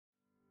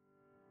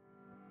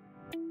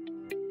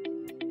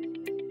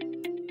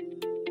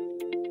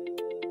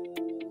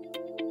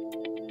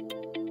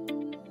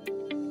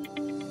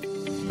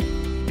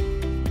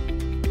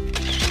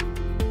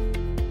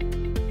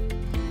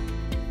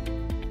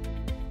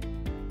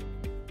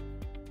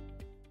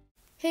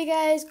Hey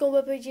guys,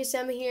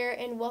 AgAwesomeStudios here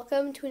and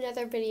welcome to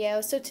another video.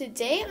 So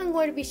today I'm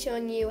going to be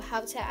showing you how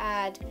to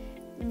add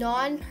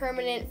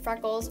non-permanent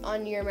freckles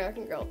on your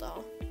American Girl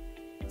doll.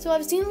 So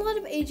I've seen a lot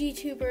of AG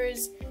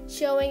tubers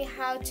showing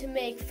how to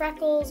make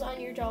freckles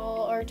on your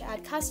doll or to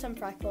add custom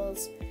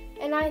freckles.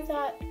 And I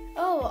thought,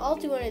 oh, I'll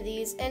do one of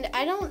these. And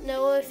I don't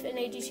know if an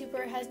AG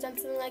tuber has done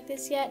something like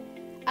this yet.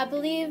 I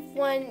believe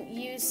one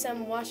used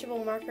some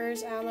washable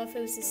markers. I don't know if it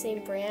was the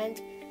same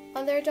brand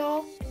on their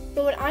doll.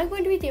 But what I'm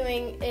going to be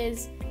doing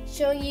is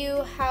showing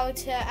you how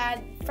to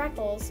add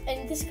freckles,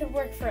 and this could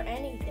work for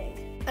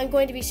anything. I'm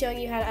going to be showing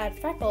you how to add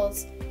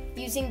freckles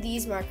using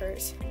these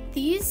markers.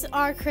 These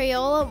are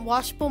Crayola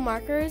washable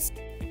markers.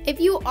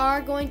 If you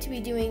are going to be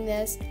doing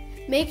this,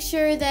 make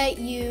sure that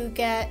you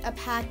get a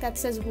pack that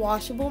says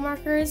washable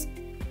markers,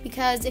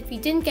 because if you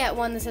didn't get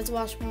one that says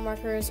washable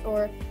markers,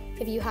 or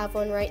if you have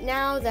one right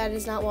now that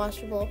is not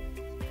washable,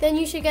 then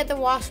you should get the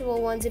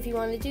washable ones if you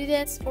want to do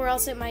this, or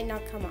else it might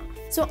not come off.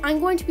 So I'm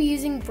going to be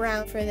using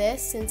brown for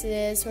this since it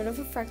is sort of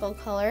a freckle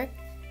color,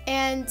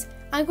 and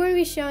I'm going to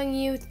be showing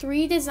you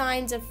 3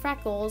 designs of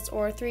freckles,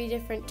 or 3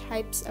 different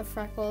types of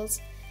freckles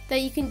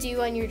that you can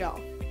do on your doll.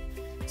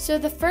 So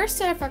the first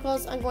set of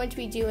freckles I'm going to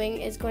be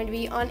doing is going to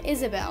be on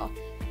Isabel,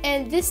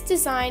 and this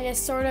design is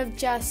sort of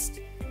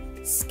just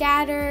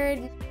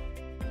scattered.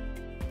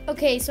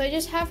 Okay, so I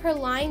just have her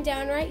lying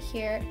down right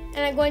here,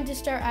 and I'm going to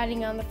start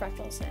adding on the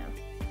freckles now.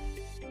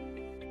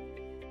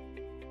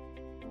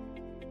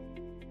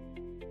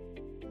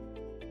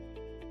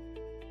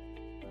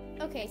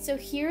 Okay, so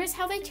here is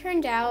how they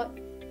turned out,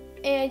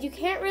 and you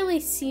can't really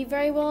see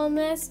very well on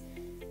this,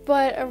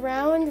 but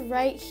around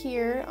right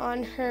here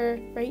on her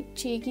right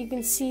cheek you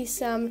can see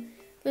some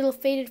little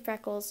faded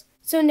freckles.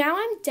 So now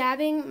I'm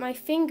dabbing my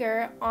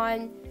finger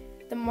on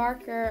the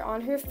marker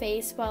on her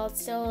face while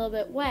it's still a little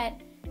bit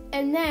wet,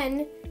 and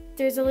then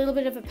there's a little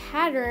bit of a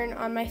pattern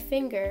on my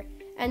finger,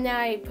 and then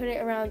I put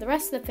it around the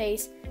rest of the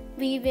face,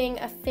 leaving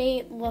a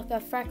faint look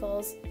of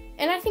freckles.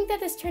 And I think that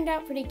this turned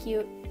out pretty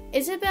cute.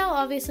 Isabel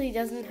obviously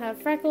doesn't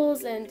have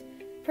freckles, and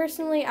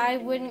personally I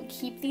wouldn't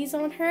keep these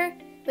on her,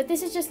 but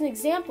this is just an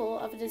example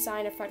of a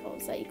design of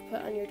freckles that you can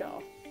put on your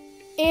doll.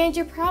 And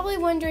you're probably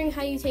wondering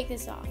how you take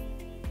this off.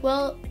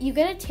 Well, you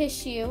get a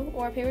tissue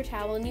or a paper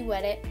towel and you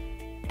wet it,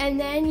 and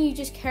then you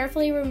just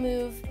carefully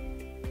remove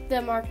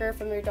the marker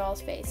from your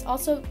doll's face.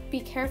 Also, be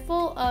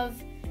careful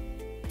of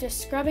just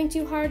scrubbing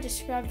too hard, just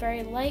scrub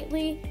very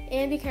lightly,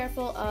 and be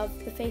careful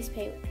of the face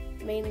paint,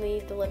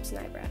 mainly the lips and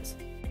eyebrows.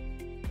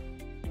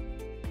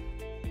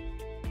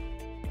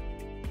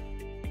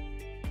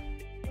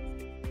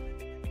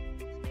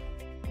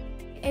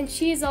 And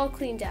she is all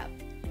cleaned up.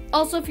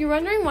 Also, if you're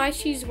wondering why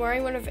she's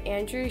wearing one of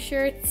Andrew's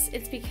shirts,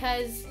 it's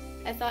because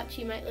I thought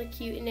she might look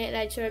cute in it, and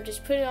I sort of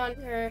just put it on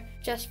her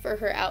just for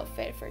her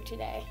outfit for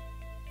today.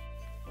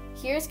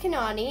 Here's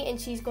Kanani,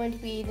 and she's going to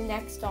be the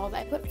next doll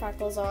that I put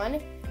freckles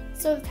on.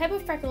 So the type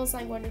of freckles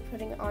I'm going to be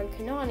putting on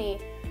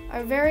Kanani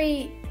are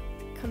very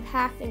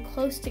compact and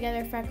close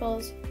together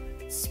freckles,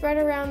 spread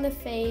around the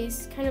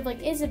face, kind of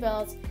like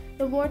Isabel's,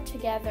 but more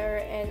together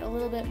and a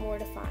little bit more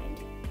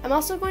defined. I'm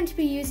also going to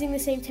be using the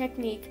same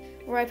technique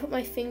where I put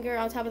my finger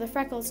on top of the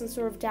freckles and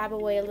sort of dab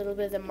away a little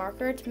bit of the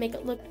marker to make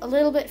it look a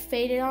little bit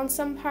faded on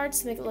some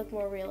parts to make it look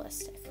more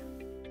realistic.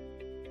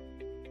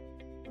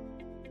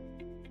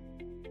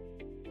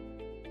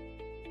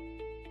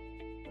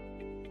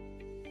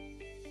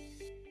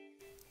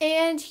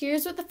 And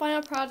here's what the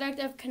final product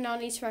of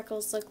Kanani's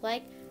freckles look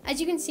like. As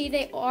you can see,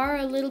 they are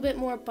a little bit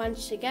more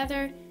bunched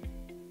together,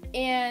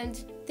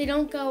 and they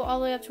don't go all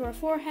the way up to her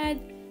forehead.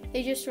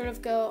 They just sort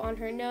of go on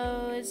her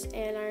nose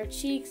and on her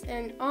cheeks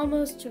and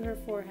almost to her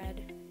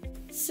forehead.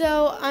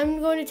 So I'm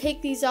going to take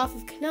these off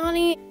of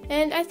Kanani,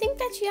 and I think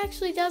that she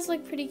actually does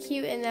look pretty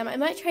cute in them. I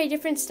might try a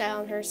different style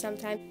on her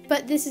sometime,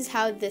 but this is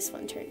how this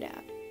one turned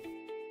out.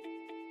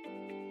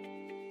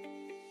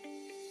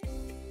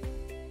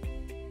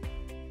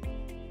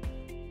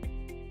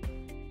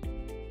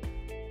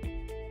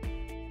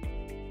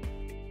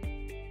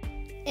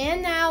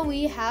 And now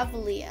we have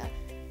Leah.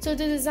 So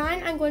the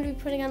design I'm going to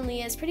be putting on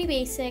Leah is pretty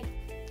basic.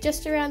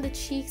 Just around the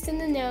cheeks and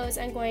the nose,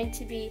 I'm going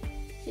to be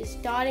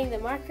just dotting the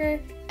marker,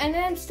 and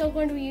then I'm still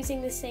going to be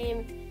using the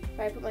same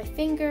where I put my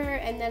finger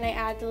and then I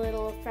add the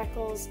little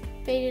freckles,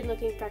 faded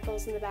looking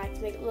freckles in the back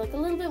to make it look a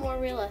little bit more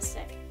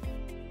realistic.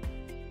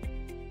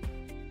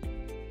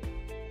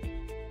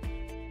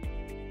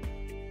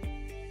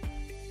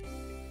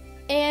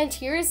 And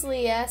here's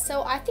Leah.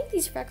 So I think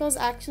these freckles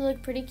actually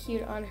look pretty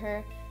cute on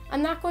her.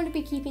 I'm not going to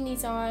be keeping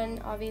these on,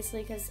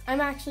 obviously, because I'm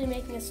actually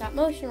making a stop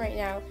motion right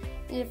now,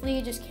 and if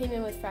Leah just came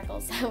in with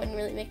freckles, that wouldn't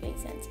really make any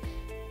sense.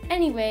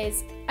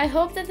 Anyways, I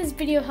hope that this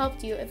video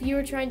helped you if you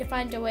were trying to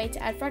find a way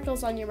to add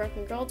freckles on your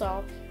American Girl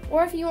doll,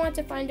 or if you want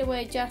to find a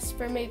way just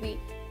for maybe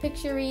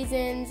picture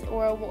reasons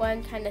or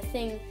one kind of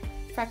thing,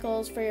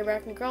 freckles for your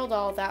American Girl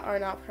doll that are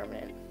not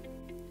permanent.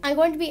 I'm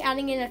going to be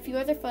adding in a few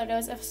other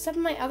photos of some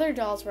of my other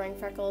dolls wearing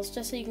freckles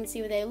just so you can see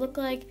what they look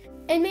like,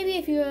 and maybe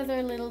a few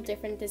other little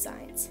different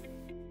designs.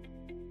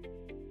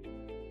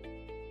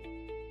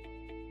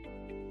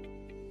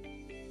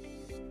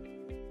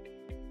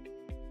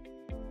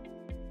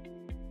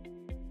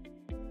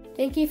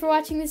 Thank you for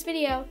watching this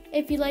video.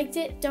 If you liked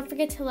it, don't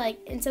forget to like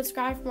and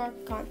subscribe for more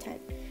content.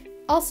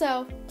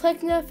 Also, click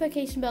the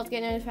notification bell to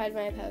get notified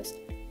when I post.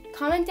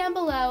 Comment down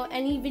below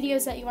any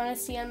videos that you want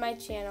to see on my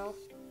channel.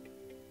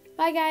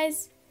 Bye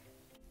guys!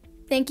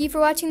 Thank you for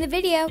watching the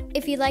video.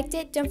 If you liked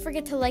it, don't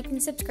forget to like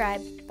and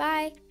subscribe.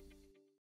 Bye!